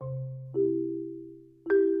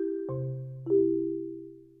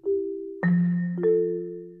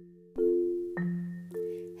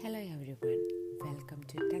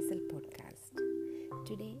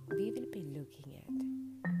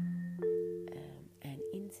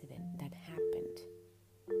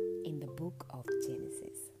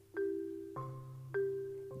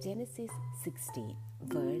Genesis 16,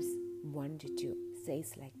 verse 1 to 2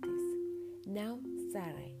 says like this. Now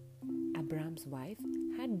Sarai, Abram's wife,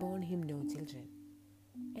 had borne him no children,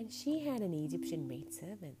 and she had an Egyptian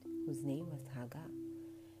maidservant whose name was Hagar.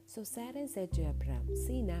 So Sarai said to Abram,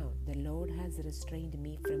 See now, the Lord has restrained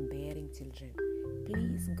me from bearing children.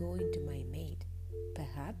 Please go into my maid.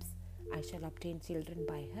 Perhaps I shall obtain children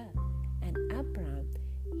by her. And Abram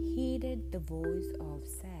heeded the voice of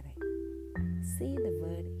Sarai. See the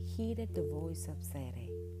word heeded the voice of Sarai.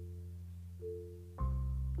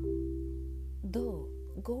 Though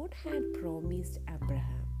God had promised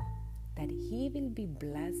Abraham that he will be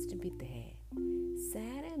blessed with her,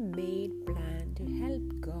 Sarah made plan to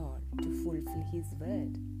help God to fulfill his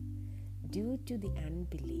word due to the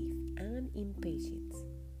unbelief and impatience.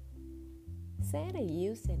 Sarah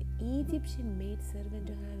used an Egyptian maidservant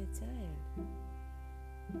to have a child.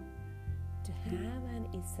 To have an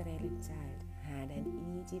Israeli child had an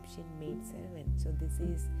Egyptian maidservant. So this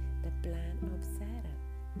is the plan of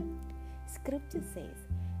Sarah. Scripture says,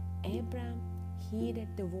 Abram heeded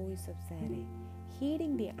the voice of Sarai.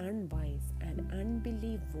 Heeding the unwise and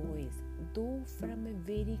unbelief voice, though from a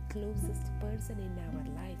very closest person in our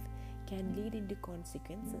life, can lead into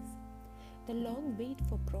consequences. The long wait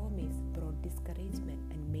for promise brought discouragement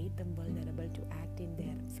and made them vulnerable to act in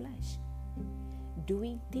their flesh.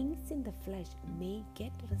 Doing things in the flesh may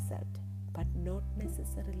get result, but not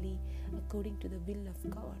necessarily according to the will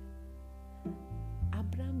of God.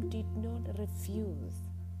 Abram did not refuse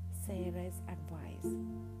Sarah's advice.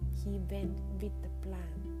 He went with the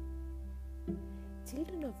plan.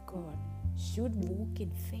 Children of God should walk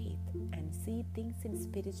in faith and see things in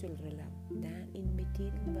spiritual realm than in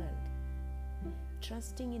material world,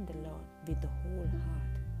 trusting in the Lord with the whole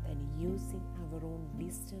heart than using our own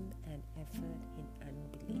wisdom and effort in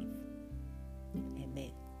unbelief.